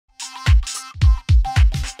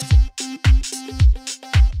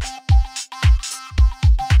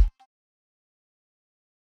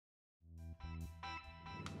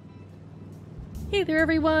Hey there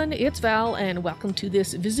everyone, it's Val and welcome to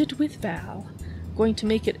this Visit with Val. Going to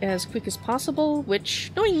make it as quick as possible,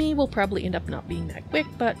 which, knowing me, will probably end up not being that quick,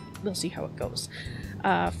 but we'll see how it goes.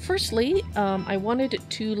 Firstly, I wanted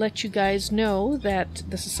to let you guys know that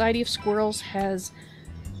the Society of Squirrels has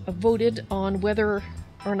voted on whether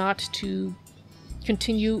or not to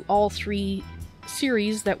continue all three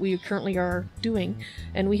series that we currently are doing,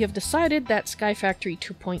 and we have decided that Sky Factory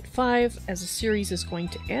 2.5 as a series is going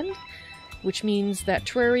to end, which means that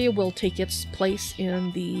Terraria will take its place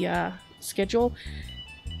in the schedule,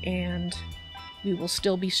 and we will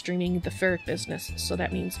still be streaming the ferret business. So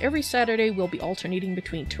that means every Saturday we'll be alternating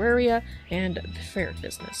between Terraria and the ferret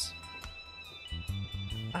business.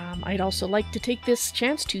 I'd also like to take this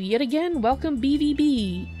chance to yet again welcome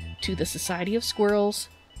BVB to the Society of Squirrels.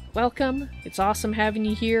 Welcome, it's awesome having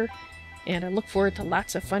you here, and I look forward to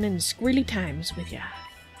lots of fun and squirrely times with ya.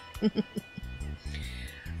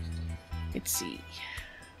 Let's see.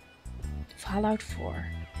 Fallout 4.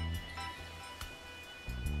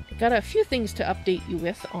 I got a few things to update you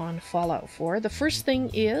with on Fallout 4. The first thing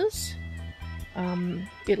is,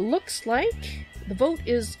 it looks like the vote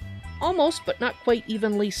is almost but not quite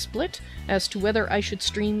evenly split as to whether I should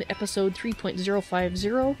stream episode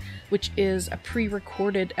 3.050, which is a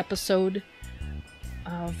pre-recorded episode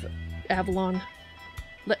of Avalon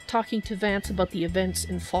talking to Vance about the events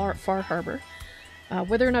in Far Harbor.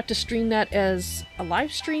 Whether or not to stream that as a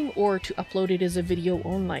live stream or to upload it as a video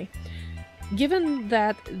only. Given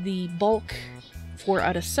that the bulk 4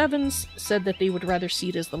 out of 7s said that they would rather see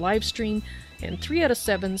it as the live stream, and 3 out of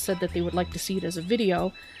 7 said that they would like to see it as a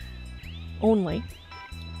video only,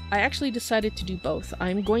 I actually decided to do both.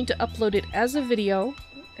 I'm going to upload it as a video,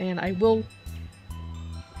 and I will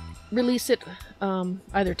release it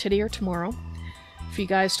either today or tomorrow for you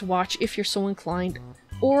guys to watch if you're so inclined,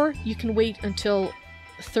 or you can wait until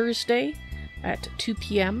Thursday at 2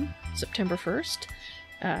 p.m. September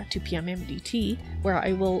 1st, 2 p.m. MDT, where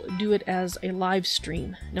I will do it as a live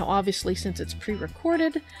stream. Now obviously, since it's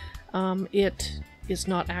pre-recorded, it is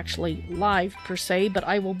not actually live per se, but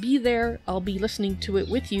I will be there, I'll be listening to it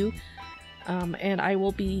with you, and I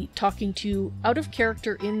will be talking to you out of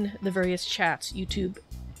character in the various chats, YouTube,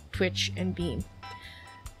 Twitch, and Beam.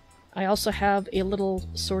 I also have a little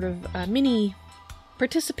sort of mini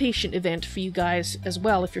participation event for you guys as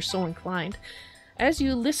well, if you're so inclined. As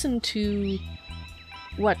you listen to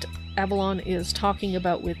what Avalon is talking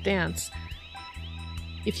about with Dance,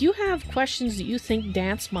 if you have questions that you think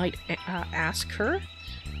Dance might ask her,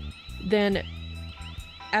 then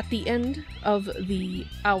at the end of the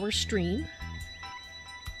hour stream,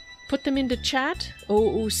 put them into chat,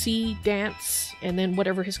 OOC, Dance, and then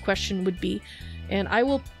whatever his question would be, and I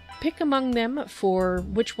will pick among them for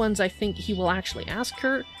which ones I think he will actually ask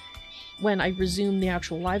her when I resume the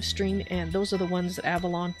actual live stream, and those are the ones that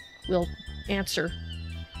Avalon will answer.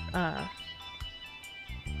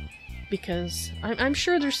 Because I'm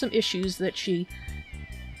sure there's some issues that she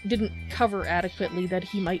didn't cover adequately that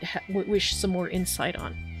he might wish some more insight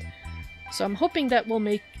on. So I'm hoping that will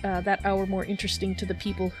make that hour more interesting to the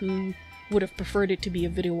people who would have preferred it to be a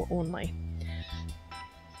video only.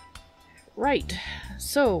 Right,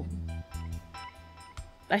 so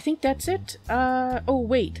I think that's it. Oh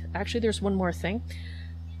wait, actually there's one more thing.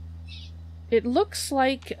 It looks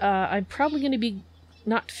like I'm probably going to be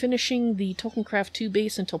not finishing the Tokencraft 2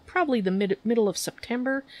 base until probably the middle of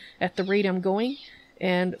September at the rate I'm going.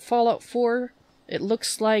 And Fallout 4, it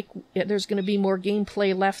looks like there's going to be more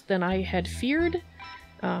gameplay left than I had feared,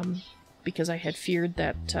 because I had feared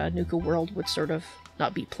that Nuka World would sort of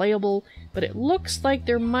not be playable, but it looks like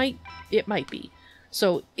it might be.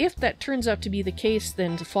 So if that turns out to be the case,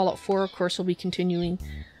 then Fallout 4, of course, will be continuing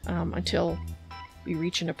until we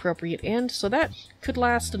reach an appropriate end. So that could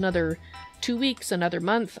last another 2 weeks, another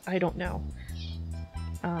month, I don't know.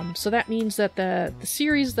 So that means that the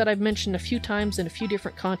series that I've mentioned a few times in a few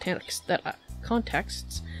different contexts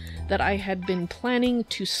that I had been planning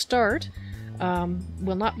to start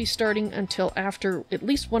will not be starting until after at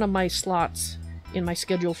least one of my slots in my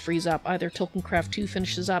schedule frees up. Either Tokencraft 2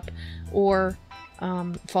 finishes up or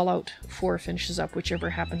Fallout 4 finishes up, whichever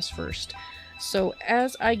happens first. So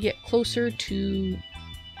as I get closer to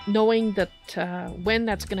knowing that when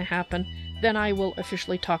that's going to happen, then I will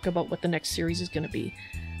officially talk about what the next series is going to be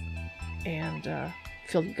and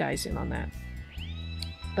fill you guys in on that.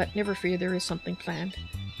 But never fear, there is something planned.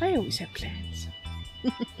 I always have plans.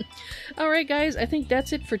 Alright guys, I think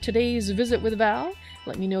that's it for today's Visit with Val.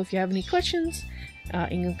 Let me know if you have any questions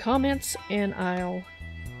in the comments, and I'll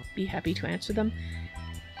be happy to answer them.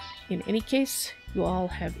 In any case, you all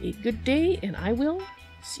have a good day, and I will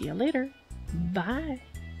see you later. Bye!